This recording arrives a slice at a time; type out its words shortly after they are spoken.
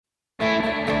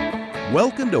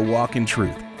Welcome to Walk in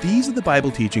Truth. These are the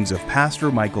Bible teachings of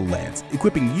Pastor Michael Lance,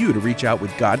 equipping you to reach out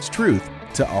with God's truth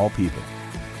to all people.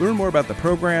 Learn more about the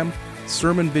program,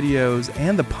 sermon videos,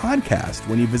 and the podcast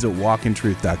when you visit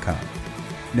walkintruth.com.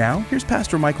 Now, here's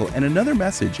Pastor Michael and another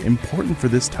message important for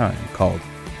this time called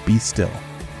Be Still.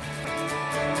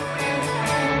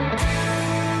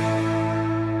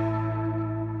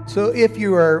 So if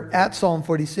you are at Psalm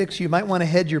 46, you might want to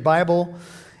head your Bible.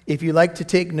 If you like to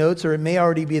take notes, or it may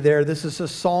already be there, this is a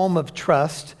psalm of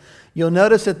trust. You'll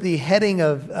notice at the heading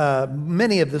of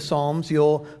many of the psalms,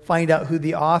 you'll find out who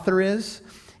the author is.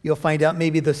 You'll find out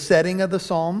maybe the setting of the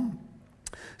psalm.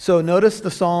 So notice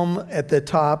the psalm at the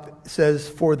top says,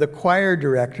 for the choir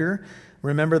director.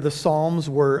 Remember, the psalms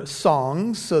were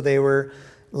songs, so they were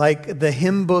like the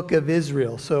hymn book of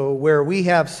Israel. So where we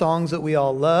have songs that we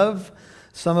all love,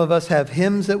 some of us have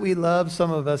hymns that we love,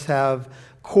 some of us have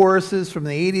choruses from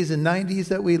the 80s and 90s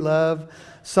that we love.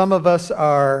 Some of us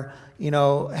are,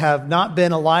 have not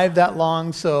been alive that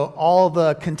long, so all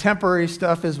the contemporary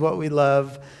stuff is what we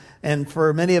love. And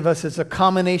for many of us, it's a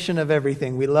combination of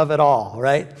everything. We love it all,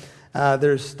 right?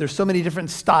 There's so many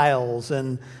different styles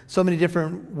and so many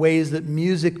different ways that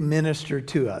music minister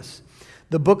to us.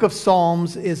 The book of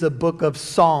Psalms is a book of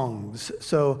songs.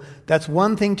 So that's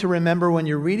one thing to remember when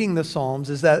you're reading the Psalms,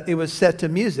 is that it was set to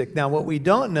music. Now, what we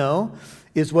don't know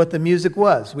is what the music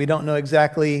was. We don't know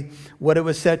exactly what it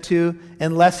was set to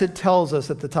unless it tells us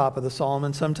at the top of the psalm,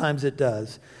 and sometimes it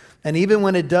does. And even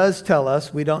when it does tell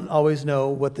us, we don't always know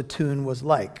what the tune was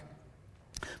like.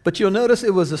 But you'll notice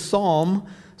it was a psalm.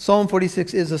 Psalm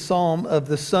 46 is a psalm of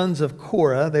the sons of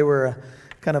Korah. They were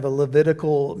kind of a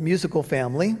Levitical musical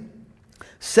family,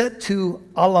 set to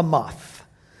Alamoth,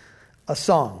 a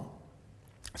song.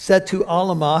 Set to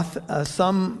Alamoth,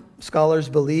 some scholars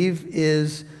believe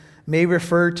may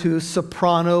refer to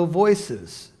soprano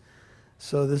voices.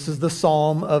 So this is the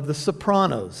Psalm of the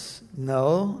Sopranos.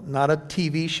 No, not a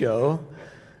TV show,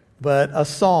 but a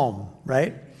psalm,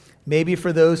 right? Maybe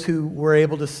for those who were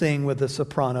able to sing with a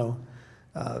soprano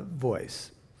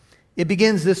voice. It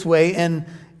begins this way, and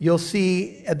you'll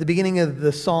see at the beginning of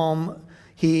the psalm,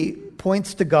 he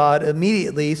points to God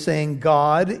immediately, saying,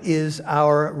 God is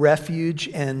our refuge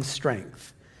and strength.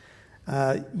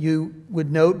 You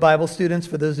would note, Bible students,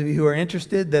 for those of you who are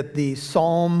interested, that the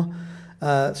Psalm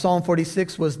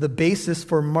 46 was the basis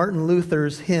for Martin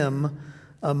Luther's hymn,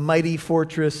 A Mighty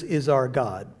Fortress is Our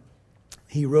God.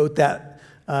 He wrote that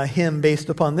hymn based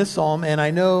upon this psalm, and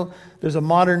I know there's a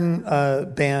modern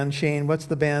band, Shane. What's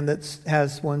the band that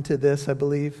has one to this, I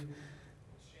believe?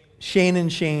 Shane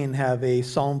and Shane have a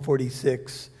Psalm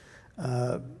 46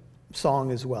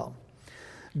 song as well.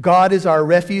 God is our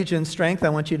refuge and strength. I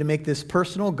want you to make this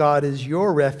personal. God is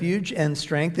your refuge and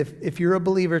strength. If you're a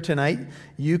believer tonight,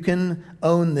 you can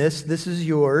own this. This is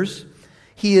yours.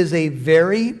 He is a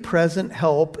very present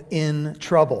help in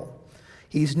trouble.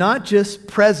 He's not just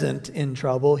present in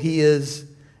trouble. He is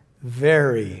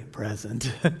very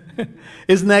present.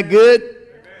 Isn't that good? Amen.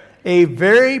 A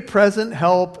very present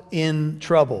help in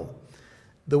trouble.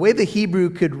 The way the Hebrew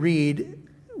could read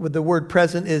with the word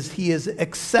present is he is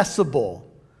accessible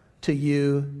to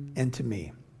you and to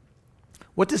me.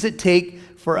 What does it take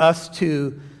for us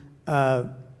to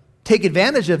take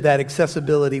advantage of that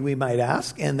accessibility, we might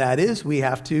ask? And that is, we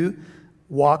have to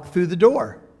walk through the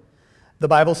door. The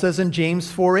Bible says in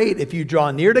James 4:8, if you draw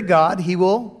near to God, he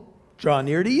will draw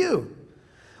near to you.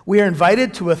 We are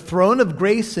invited to a throne of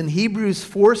grace in Hebrews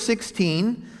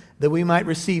 4:16, that we might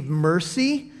receive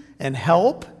mercy and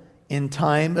help in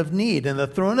time of need. And the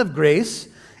throne of grace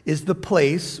is the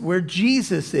place where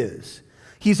Jesus is.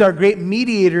 He's our great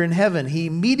mediator in heaven. He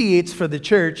mediates for the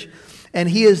church, and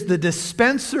he is the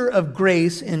dispenser of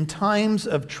grace in times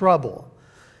of trouble.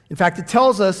 In fact, it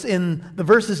tells us in the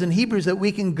verses in Hebrews that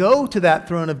we can go to that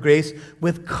throne of grace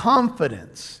with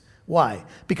confidence. Why?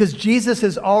 Because Jesus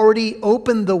has already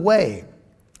opened the way.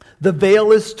 The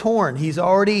veil is torn. He's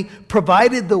already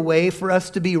provided the way for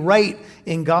us to be right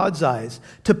in God's eyes,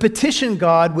 to petition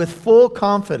God with full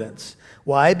confidence.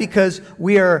 Why? Because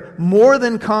we are more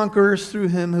than conquerors through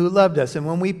him who loved us. And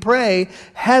when we pray,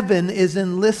 heaven is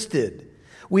enlisted.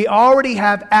 We already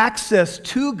have access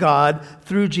to God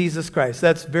through Jesus Christ.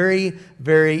 That's very,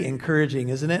 very encouraging,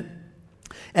 isn't it?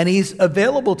 And he's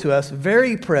available to us,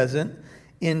 very present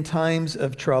in times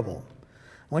of trouble.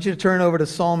 I want you to turn over to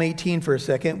Psalm 18 for a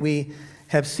second. We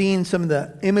have seen some of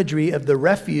the imagery of the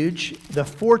refuge, the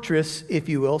fortress, if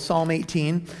you will, Psalm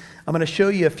 18. I'm going to show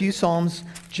you a few Psalms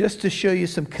just to show you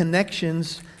some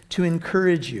connections to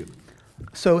encourage you.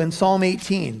 So in Psalm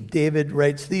 18, David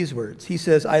writes these words. He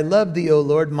says, I love thee, O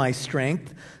Lord, my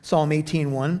strength. Psalm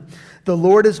 18:1. The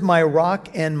Lord is my rock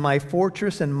and my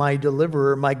fortress and my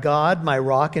deliverer, my God, my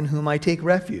rock in whom I take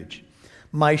refuge,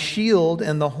 my shield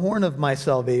and the horn of my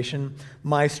salvation,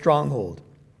 my stronghold.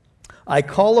 I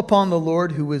call upon the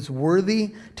Lord who is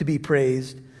worthy to be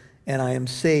praised, and I am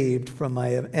saved from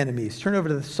my enemies. Turn over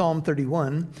to Psalm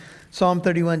 31. Psalm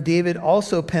 31, David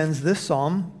also pens this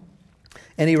psalm,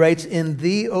 and he writes, In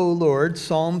thee, O Lord,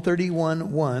 Psalm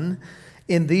 31:1,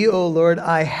 in thee, O Lord,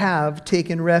 I have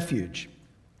taken refuge.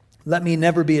 Let me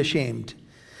never be ashamed.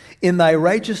 In thy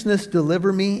righteousness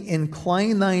deliver me.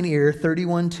 Incline thine ear,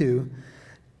 31:2,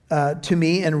 to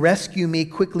me and rescue me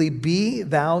quickly. Be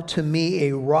thou to me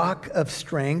a rock of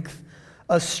strength,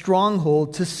 a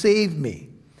stronghold to save me.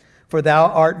 For thou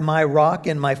art my rock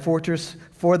and my fortress.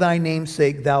 For thy name's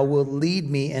sake, thou wilt lead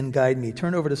me and guide me.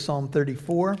 Turn over to Psalm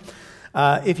 34.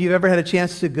 If you've ever had a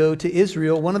chance to go to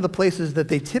Israel, one of the places that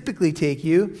they typically take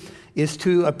you is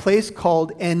to a place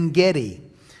called En-Gedi.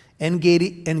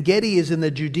 En-Gedi is in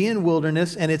the Judean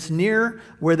wilderness, and it's near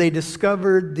where they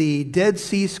discovered the Dead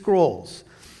Sea Scrolls,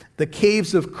 the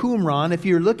caves of Qumran. If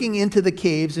you're looking into the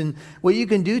caves, and what you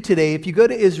can do today, if you go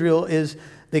to Israel, is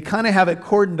they kind of have it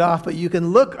cordoned off, but you can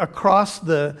look across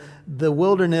the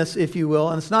wilderness, if you will,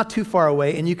 and it's not too far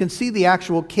away, and you can see the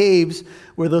actual caves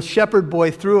where the shepherd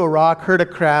boy threw a rock, heard a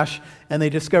crash, and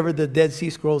they discovered the Dead Sea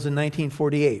Scrolls in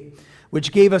 1948.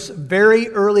 Which gave us very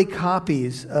early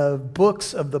copies of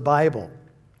books of the Bible,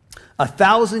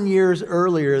 1,000 years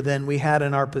earlier than we had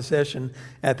in our possession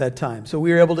at that time. So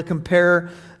we were able to compare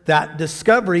that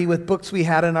discovery with books we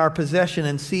had in our possession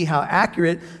and see how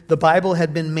accurate the Bible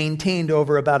had been maintained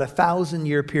over about a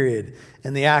 1,000-year period.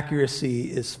 And the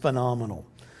accuracy is phenomenal.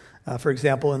 For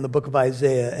example, in the book of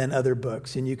Isaiah and other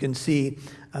books. And you can see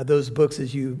those books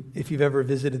if you've ever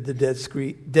visited the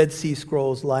Dead Sea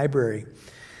Scrolls library.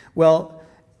 Well,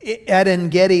 at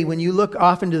En-Gedi, when you look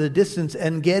off into the distance,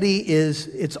 En-Gedi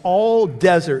it's all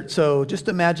desert. So just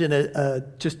imagine a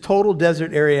just total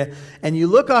desert area. And you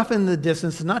look off in the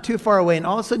distance, not too far away, and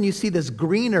all of a sudden you see this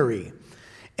greenery.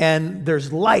 And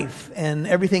there's life and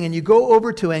everything. And you go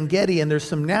over to En-Gedi, and there's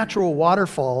some natural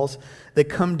waterfalls that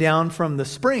come down from the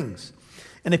springs.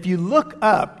 And if you look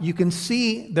up, you can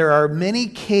see there are many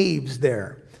caves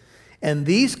there. And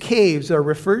these caves are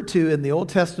referred to in the Old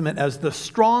Testament as the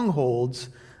strongholds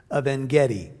of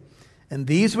En-Gedi. And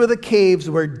these were the caves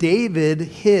where David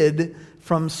hid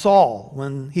from Saul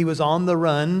when he was on the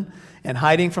run and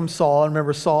hiding from Saul. And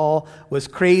remember, Saul was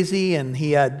crazy and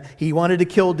he wanted to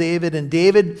kill David. And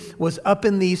David was up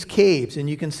in these caves. And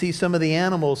you can see some of the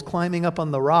animals climbing up on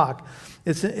the rock.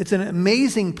 It's an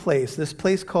amazing place, this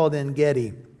place called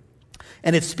En-Gedi.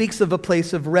 And it speaks of a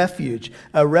place of refuge,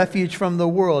 a refuge from the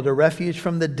world, a refuge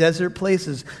from the desert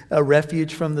places, a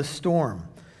refuge from the storm.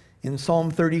 In Psalm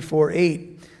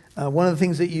 34:8, one of the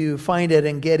things that you find at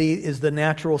En-Gedi is the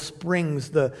natural springs,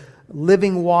 the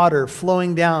living water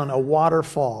flowing down, a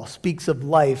waterfall, speaks of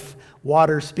life.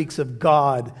 Water speaks of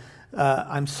God.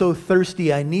 I'm so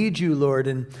thirsty, I need you, Lord.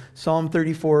 And Psalm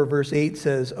 34 verse 8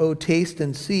 says, "Oh, taste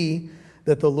and see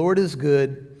that the Lord is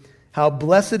good. How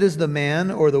blessed is the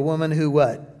man or the woman who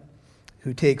what?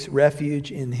 Who takes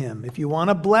refuge in him." If you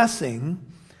want a blessing,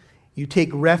 you take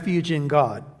refuge in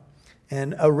God.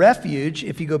 And a refuge,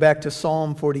 if you go back to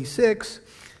Psalm 46,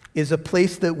 is a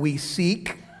place that we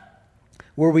seek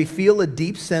where we feel a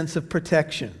deep sense of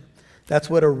protection. That's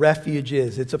what a refuge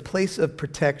is. It's a place of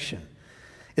protection.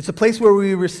 It's a place where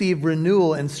we receive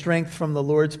renewal and strength from the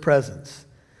Lord's presence.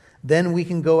 Then we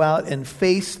can go out and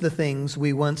face the things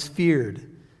we once feared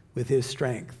with his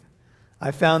strength.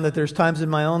 I found that there's times in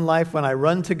my own life when I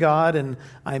run to God and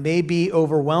I may be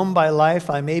overwhelmed by life.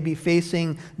 I may be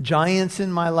facing giants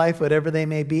in my life, whatever they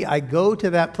may be. I go to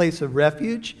that place of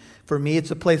refuge. For me,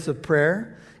 it's a place of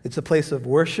prayer. It's a place of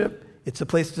worship. It's a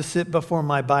place to sit before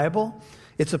my Bible.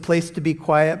 It's a place to be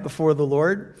quiet before the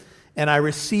Lord. And I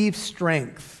receive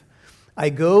strength. I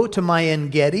go to my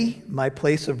En-Gedi, my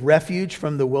place of refuge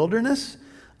from the wilderness.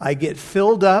 I get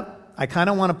filled up. I kind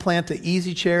of want to plant an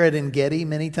easy chair at En-Gedi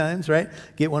many times, right?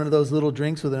 Get one of those little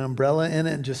drinks with an umbrella in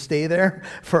it and just stay there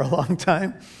for a long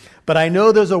time. But I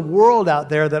know there's a world out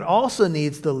there that also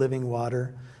needs the living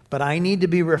water, but I need to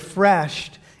be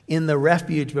refreshed in the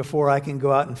refuge before I can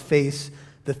go out and face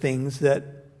the things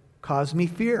that cause me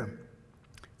fear.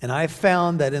 And I've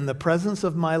found that in the presence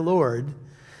of my Lord,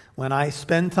 when I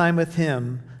spend time with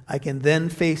him, I can then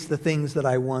face the things that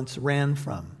I once ran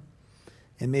from.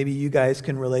 And maybe you guys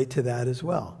can relate to that as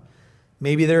well.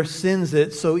 Maybe there are sins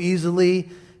that so easily,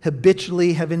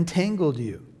 habitually have entangled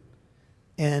you.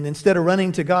 And instead of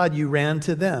running to God, you ran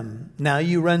to them. Now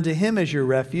you run to him as your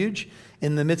refuge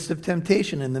in the midst of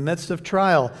temptation, in the midst of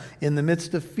trial, in the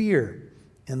midst of fear.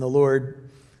 And the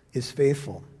Lord is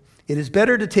faithful. It is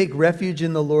better to take refuge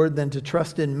in the Lord than to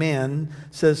trust in man,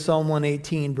 says Psalm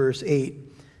 118, verse 8.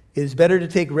 It is better to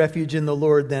take refuge in the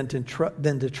Lord than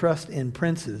to trust in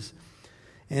princes.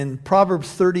 And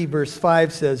Proverbs 30, verse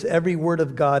 5 says, every word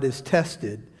of God is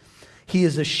tested. He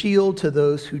is a shield to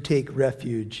those who take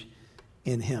refuge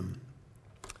in him.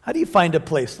 How do you find a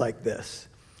place like this?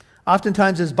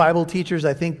 Oftentimes as Bible teachers,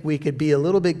 I think we could be a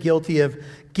little bit guilty of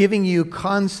giving you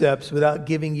concepts without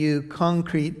giving you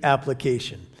concrete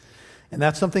application. And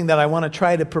that's something that I want to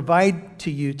try to provide to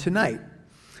you tonight.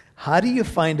 How do you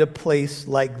find a place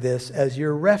like this as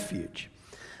your refuge?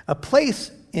 A place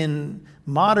in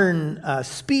modern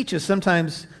speech is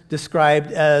sometimes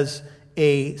described as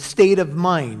a state of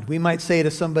mind. We might say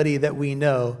to somebody that we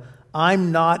know,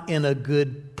 I'm not in a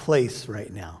good place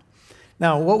right now.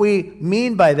 Now, what we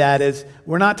mean by that is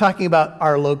we're not talking about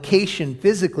our location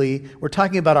physically. We're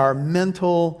talking about our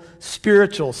mental,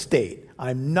 spiritual state.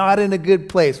 I'm not in a good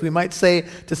place. We might say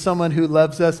to someone who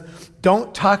loves us,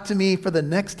 don't talk to me for the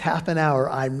next half an hour.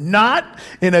 I'm not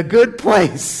in a good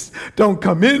place. Don't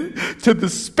come in to the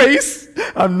space.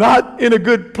 I'm not in a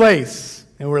good place.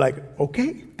 And we're like,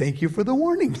 okay, thank you for the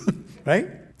warning, right?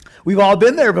 We've all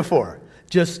been there before.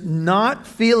 Just not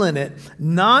feeling it,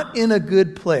 not in a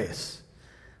good place.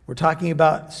 We're talking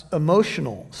about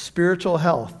emotional, spiritual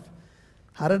health.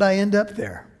 How did I end up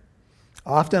there?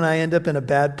 Often I end up in a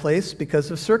bad place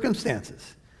because of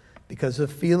circumstances, because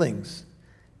of feelings,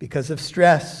 because of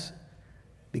stress,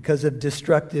 because of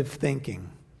destructive thinking.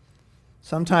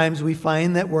 Sometimes we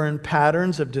find that we're in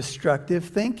patterns of destructive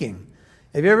thinking.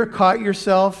 Have you ever caught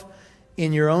yourself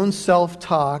in your own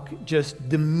self-talk, just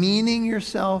demeaning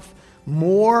yourself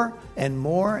more,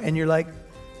 and you're like,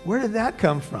 where did that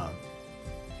come from?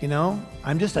 You know,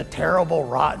 I'm just a terrible,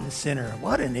 rotten sinner.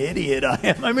 What an idiot I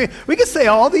am. I mean, we can say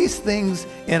all these things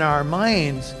in our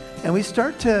minds, and we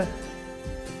start to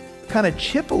kind of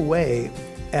chip away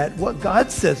at what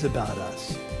God says about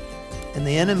us. And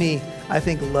the enemy, I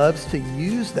think, loves to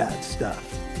use that stuff.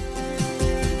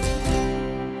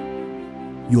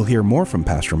 You'll hear more from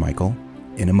Pastor Michael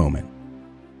in a moment.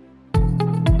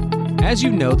 As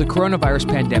you know, the coronavirus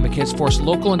pandemic has forced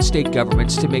local and state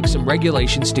governments to make some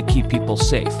regulations to keep people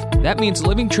safe. That means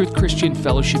Living Truth Christian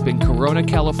Fellowship in Corona,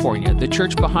 California, the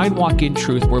church behind Walk in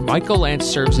Truth, where Michael Lance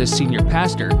serves as senior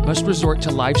pastor, must resort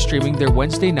to live streaming their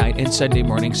Wednesday night and Sunday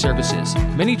morning services.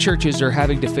 Many churches are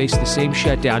having to face the same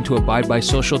shutdown to abide by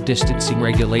social distancing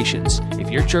regulations. If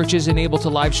your church isn't able to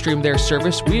live stream their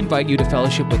service, we invite you to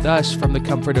fellowship with us from the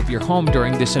comfort of your home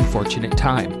during this unfortunate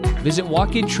time. Visit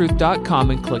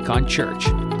walkintruth.com and click on church.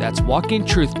 That's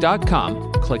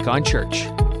walkintruth.com. Click on church.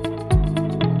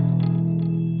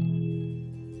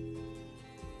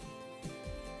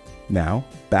 Now,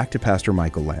 back to Pastor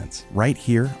Michael Lance, right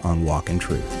here on Walk in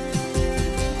Truth.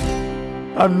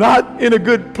 I'm not in a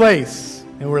good place.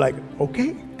 And we're like,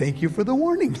 okay, thank you for the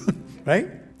warning, right?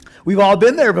 We've all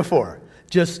been there before.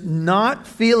 Just not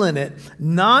feeling it,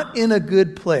 not in a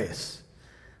good place.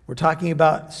 We're talking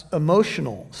about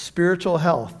emotional, spiritual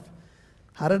health.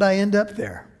 How did I end up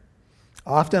there?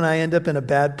 Often I end up in a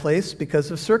bad place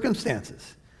because of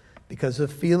circumstances, because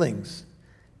of feelings,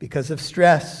 because of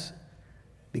stress,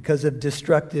 because of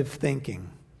destructive thinking.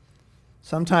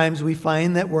 Sometimes we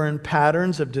find that we're in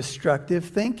patterns of destructive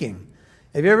thinking.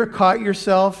 Have you ever caught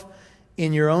yourself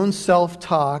in your own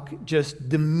self-talk, just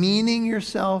demeaning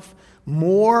yourself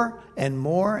more,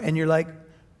 and you're like,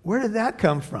 where did that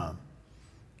come from?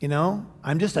 You know,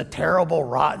 I'm just a terrible,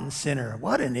 rotten sinner.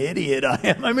 What an idiot I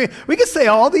am. I mean, we can say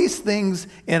all these things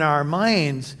in our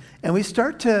minds, and we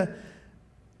start to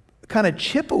kind of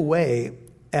chip away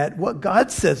at what God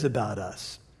says about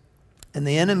us. And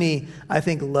the enemy, I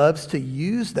think, loves to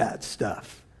use that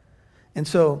stuff. And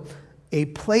so a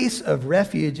place of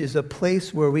refuge is a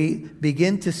place where we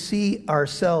begin to see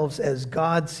ourselves as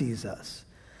God sees us.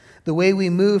 The way we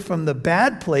move from the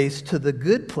bad place to the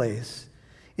good place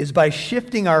is by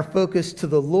shifting our focus to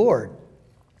the Lord.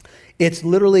 It's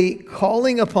literally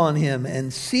calling upon Him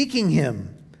and seeking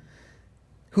Him,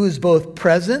 who is both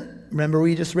present. Remember,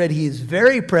 we just read He is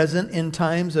very present in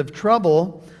times of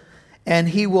trouble, and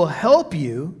He will help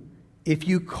you if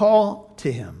you call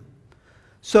to Him.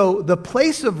 So the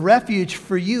place of refuge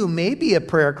for you may be a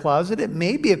prayer closet. It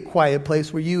may be a quiet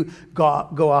place where you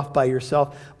go off by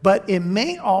yourself, but it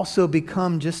may also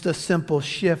become just a simple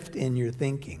shift in your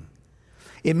thinking.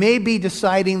 It may be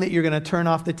deciding that you're going to turn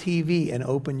off the TV and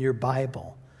open your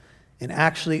Bible and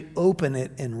actually open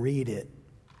it and read it.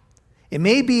 It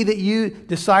may be that you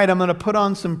decide I'm going to put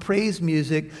on some praise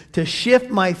music to shift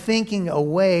my thinking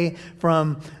away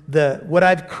from what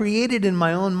I've created in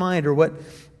my own mind or what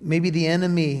maybe the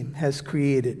enemy has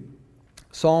created.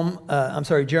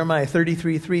 Jeremiah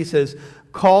 33:3 says,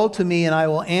 "Call to me and I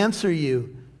will answer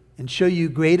you and show you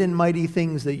great and mighty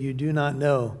things that you do not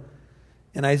know."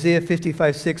 And Isaiah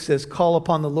 55:6 says, "Call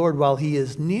upon the Lord while he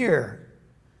is near."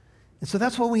 And so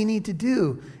that's what we need to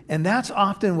do. And that's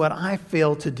often what I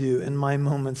fail to do in my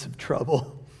moments of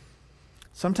trouble.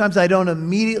 Sometimes I don't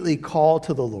immediately call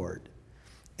to the Lord.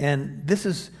 And this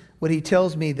is what he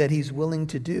tells me that he's willing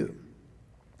to do.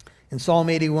 In Psalm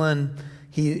 81,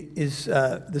 this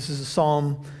is a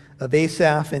psalm of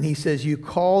Asaph, and he says, "You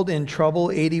called in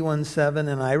trouble, 81:7,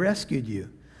 and I rescued you.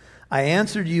 I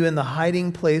answered you in the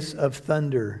hiding place of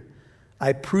thunder.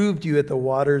 I proved you at the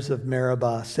waters of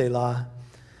Meribah, Selah."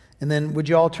 And then would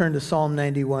you all turn to Psalm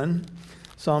 91?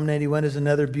 Psalm 91 is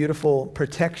another beautiful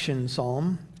protection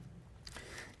psalm.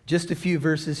 Just a few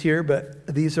verses here, but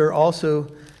these are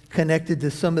also connected to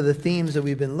some of the themes that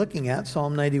we've been looking at.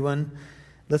 Psalm 91,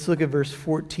 let's look at verse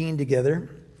 14 together.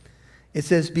 It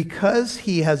says, "Because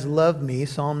he has loved me,"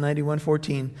 Psalm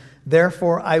 91:14,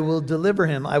 "therefore I will deliver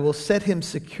him. I will set him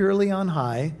securely on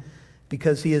high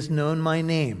because he has known my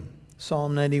name."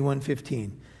 Psalm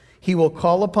 91:15, "He will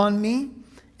call upon me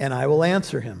and I will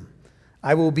answer him.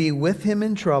 I will be with him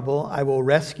in trouble. I will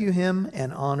rescue him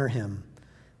and honor him.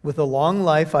 With a long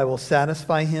life I will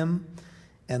satisfy him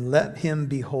and let him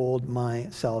behold my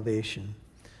salvation."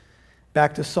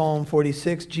 Back to Psalm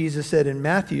 46, Jesus said in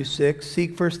Matthew 6,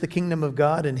 "Seek first the kingdom of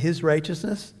God and his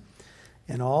righteousness,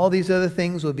 and all these other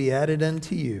things will be added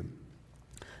unto you.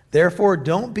 Therefore,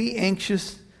 don't be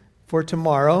anxious for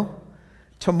tomorrow.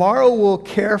 Tomorrow will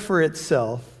care for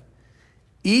itself.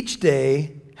 Each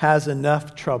day has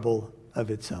enough trouble of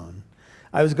its own."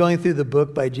 I was going through the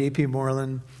book by J.P.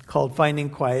 Moreland called Finding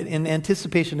Quiet in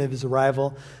anticipation of his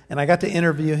arrival, and I got to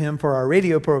interview him for our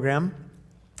radio program.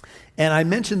 And I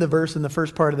mentioned the verse in the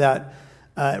first part of that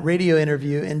radio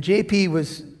interview, and J.P.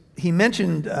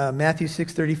 mentioned Matthew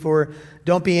 6:34,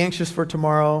 "Don't be anxious for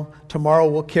tomorrow. Tomorrow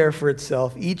will care for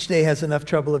itself. Each day has enough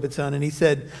trouble of its own." And he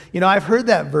said, "I've heard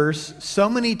that verse so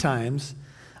many times.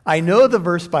 I know the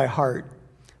verse by heart."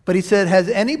 But he said, "Has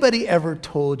anybody ever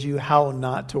told you how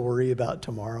not to worry about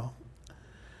tomorrow?"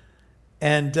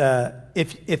 And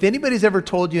if anybody's ever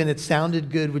told you and it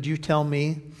sounded good, would you tell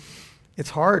me?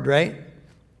 It's hard, right?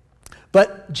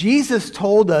 But Jesus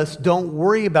told us, don't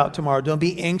worry about tomorrow. Don't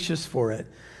be anxious for it.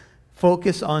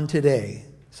 Focus on today.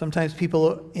 Sometimes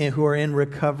people who are in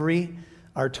recovery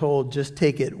are told, just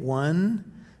take it one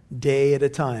day at a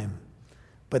time.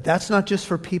 But that's not just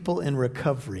for people in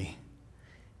recovery.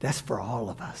 That's for all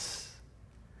of us.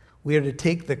 We are to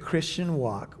take the Christian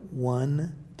walk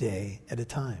one day at a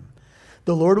time.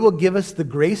 The Lord will give us the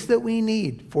grace that we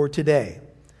need for today.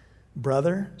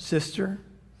 Brother, sister,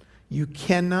 you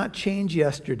cannot change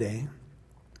yesterday.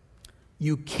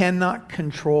 You cannot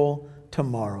control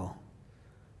tomorrow.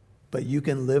 But you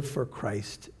can live for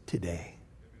Christ today.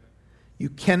 You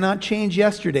cannot change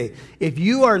yesterday. If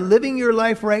you are living your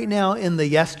life right now in the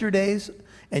yesterdays,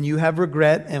 and you have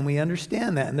regret, and we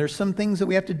understand that. And there's some things that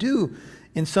we have to do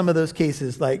in some of those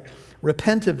cases, like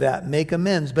repent of that, make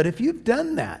amends. But if you've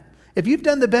done that, if you've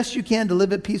done the best you can to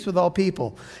live at peace with all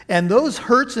people, and those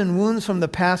hurts and wounds from the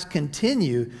past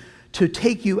continue to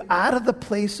take you out of the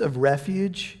place of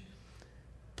refuge,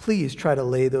 please try to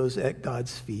lay those at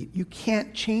God's feet. You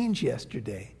can't change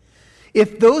yesterday.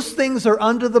 If those things are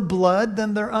under the blood,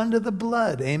 then they're under the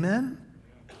blood. Amen?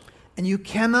 And you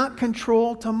cannot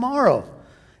control tomorrow.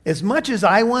 As much as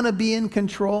I want to be in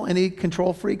control, any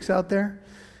control freaks out there?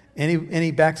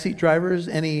 Any backseat drivers?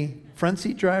 Any front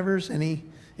seat drivers?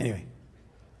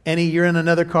 You're in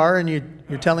another car and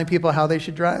you're telling people how they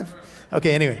should drive?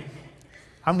 Okay, anyway,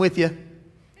 I'm with you,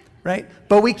 right?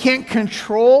 But we can't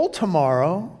control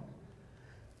tomorrow,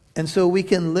 and so we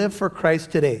can live for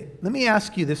Christ today. Let me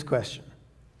ask you this question.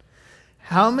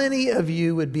 How many of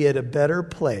you would be at a better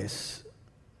place,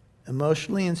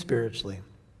 emotionally and spiritually,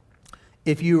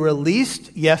 if you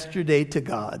released yesterday to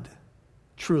God,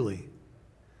 truly,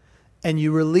 and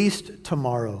you released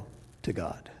tomorrow to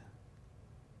God?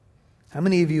 How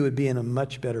many of you would be in a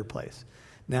much better place?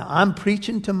 Now, I'm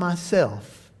preaching to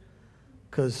myself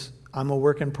because I'm a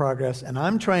work in progress, and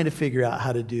I'm trying to figure out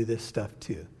how to do this stuff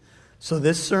too. So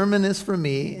this sermon is for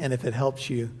me, and if it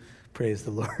helps you, praise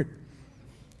the Lord.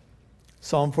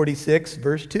 Psalm 46,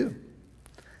 verse 2.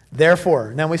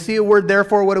 Therefore. Now we see a word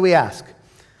therefore, what do we ask?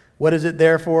 What is it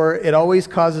therefore? It always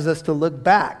causes us to look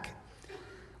back.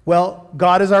 Well,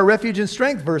 God is our refuge and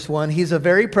strength, verse 1. He's a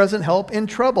very present help in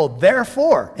trouble.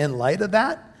 Therefore, in light of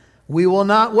that, we will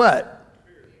not what?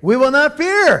 We will not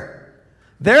fear.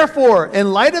 Therefore,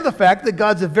 in light of the fact that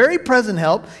God's a very present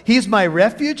help, He's my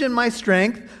refuge and my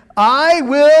strength, I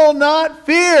will not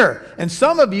fear. And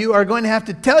some of you are going to have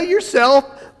to tell yourself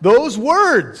those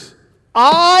words.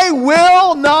 I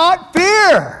will not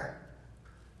fear.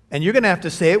 And you're going to have to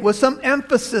say it with some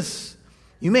emphasis.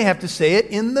 You may have to say it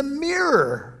in the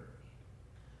mirror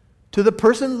to the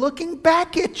person looking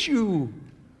back at you.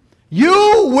 You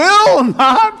will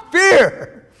not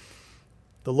fear.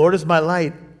 The Lord is my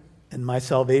light and my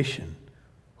salvation.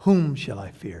 Whom shall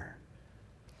I fear?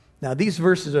 Now, these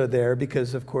verses are there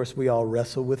because, of course, we all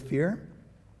wrestle with fear.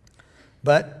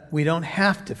 But we don't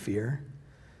have to fear.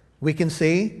 We can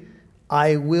say,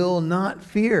 I will not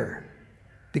fear,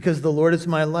 because the Lord is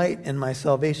my light and my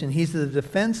salvation. He's the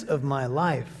defense of my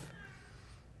life.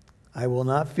 I will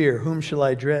not fear. Whom shall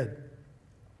I dread?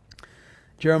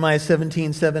 Jeremiah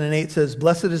 17:7-8 says,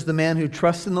 Blessed is the man who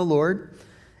trusts in the Lord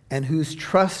and whose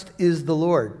trust is the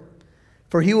Lord.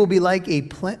 For he will be like a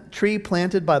tree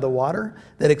planted by the water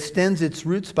that extends its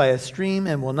roots by a stream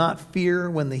and will not fear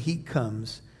when the heat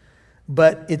comes.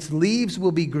 But its leaves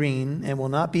will be green and will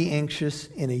not be anxious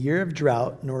in a year of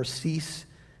drought, nor cease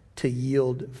to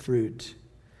yield fruit.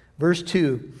 Verse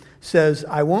 2 says,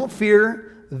 I won't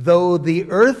fear though the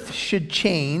earth should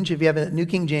change. If you have a New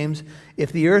King James,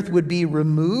 if the earth would be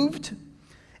removed,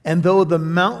 and though the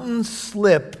mountains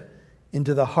slip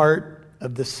into the heart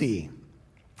of the sea.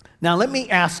 Now let me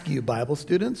ask you, Bible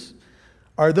students,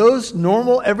 are those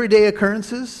normal everyday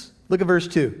occurrences? Look at verse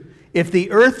 2. If the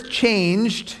earth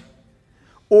changed,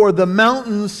 or the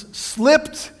mountains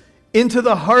slipped into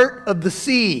the heart of the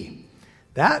sea.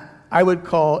 That I would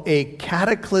call a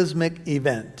cataclysmic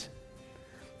event.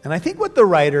 And I think what the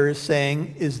writer is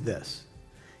saying is this.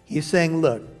 He's saying,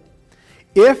 look,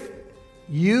 if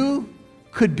you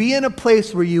could be in a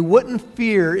place where you wouldn't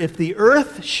fear if the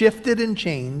earth shifted and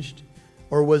changed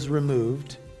or was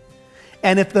removed,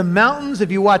 and if the mountains,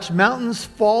 if you watch mountains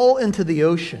fall into the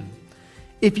ocean,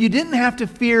 if you didn't have to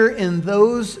fear in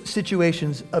those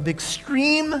situations of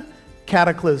extreme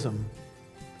cataclysm,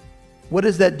 what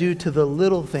does that do to the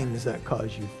little things that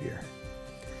cause you fear?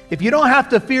 If you don't have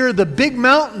to fear the big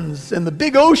mountains and the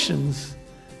big oceans,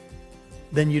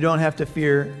 then you don't have to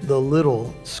fear the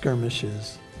little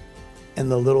skirmishes and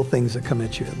the little things that come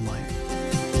at you in life.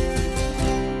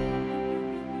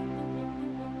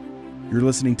 You're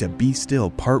listening to Be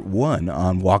Still, Part 1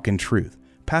 on Walk in Truth,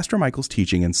 Pastor Michael's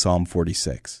teaching in Psalm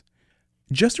 46.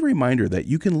 Just a reminder that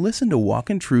you can listen to Walk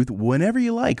in Truth whenever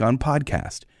you like on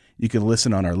podcast. You can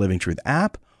listen on our Living Truth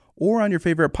app or on your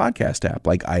favorite podcast app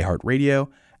like iHeartRadio,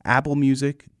 Apple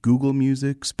Music, Google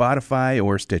Music, Spotify,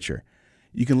 or Stitcher.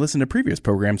 You can listen to previous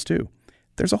programs too.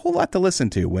 There's a whole lot to listen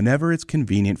to whenever it's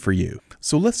convenient for you.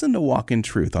 So listen to Walk in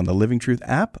Truth on the Living Truth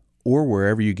app or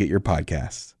wherever you get your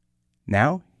podcasts.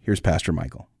 Now, here's Pastor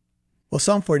Michael. Well,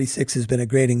 Psalm 46 has been a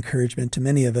great encouragement to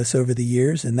many of us over the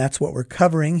years, and that's what we're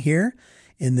covering here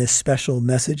in this special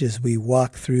message as we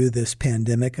walk through this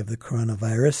pandemic of the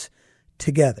coronavirus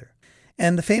together.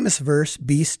 And the famous verse,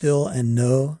 Be still and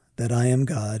know that I am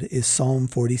God, is Psalm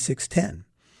 46:10.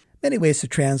 Many ways to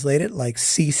translate it, like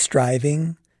cease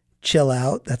striving, chill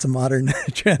out. That's a modern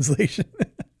translation.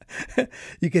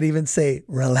 You could even say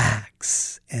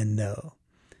relax and know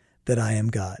that I am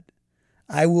God.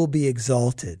 I will be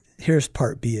exalted. Here's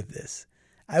part B of this.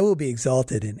 I will be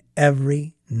exalted in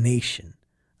every nation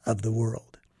of the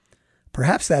world.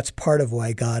 Perhaps that's part of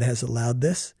why God has allowed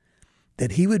this,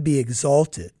 that he would be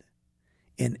exalted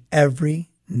in every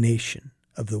nation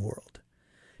of the world.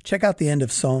 Check out the end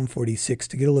of Psalm 46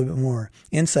 to get a little bit more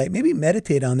insight. Maybe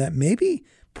meditate on that. Maybe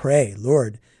pray,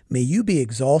 Lord, may you be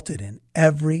exalted in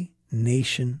every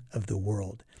nation of the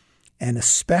world, and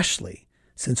especially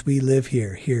since we live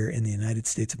here in the United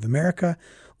States of America,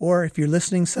 or if you're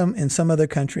listening in some other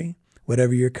country,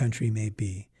 whatever your country may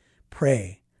be,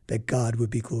 pray that God would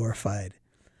be glorified.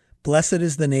 Blessed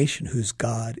is the nation whose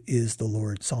God is the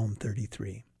Lord, Psalm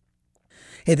 33.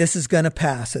 Hey, this is going to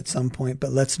pass at some point,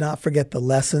 but let's not forget the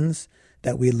lessons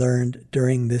that we learned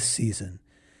during this season,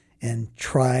 and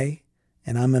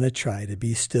I'm going to try to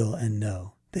be still and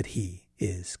know that he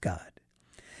is God.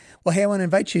 Well, hey, I want to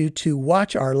invite you to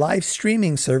watch our live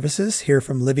streaming services here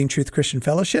from Living Truth Christian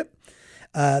Fellowship,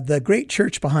 the great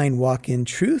church behind Walk in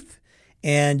Truth.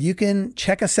 And you can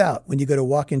check us out when you go to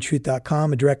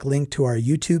walkintruth.com, a direct link to our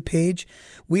YouTube page.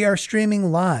 We are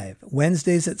streaming live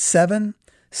Wednesdays at 7,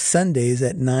 Sundays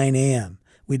at 9 a.m.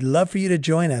 We'd love for you to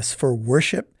join us for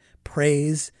worship,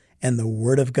 praise, and the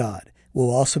Word of God.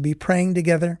 We'll also be praying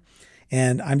together.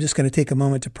 And I'm just going to take a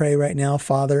moment to pray right now.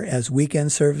 Father, as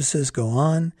weekend services go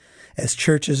on, as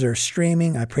churches are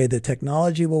streaming, I pray that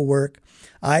technology will work.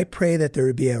 I pray that there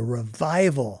would be a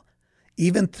revival,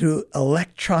 even through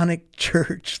electronic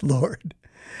church, Lord.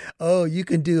 Oh, you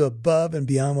can do above and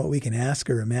beyond what we can ask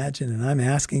or imagine. And I'm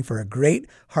asking for a great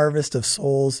harvest of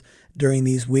souls during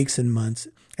these weeks and months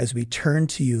as we turn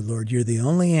to you, Lord. You're the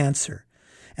only answer.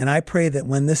 And I pray that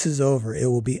when this is over, it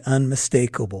will be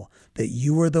unmistakable that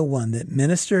you were the one that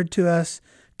ministered to us,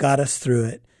 got us through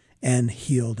it, and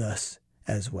healed us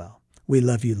as well. We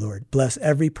love you, Lord. Bless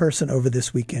every person over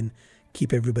this weekend.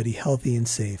 Keep everybody healthy and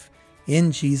safe.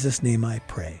 In Jesus' name I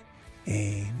pray.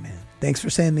 Amen. Thanks for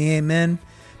saying the amen.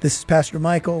 This is Pastor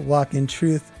Michael. Walk in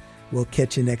truth. We'll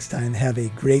catch you next time. Have a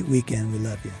great weekend. We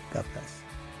love you. God bless.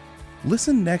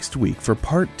 Listen next week for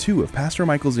part 2 of Pastor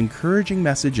Michael's encouraging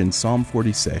message in Psalm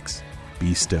 46,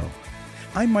 Be Still.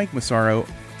 I'm Mike Massaro.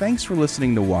 Thanks for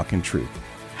listening to Walk in Truth.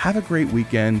 Have a great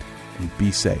weekend and be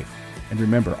safe. And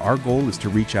remember, our goal is to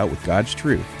reach out with God's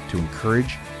truth to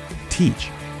encourage,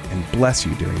 teach, and bless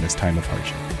you during this time of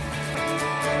hardship.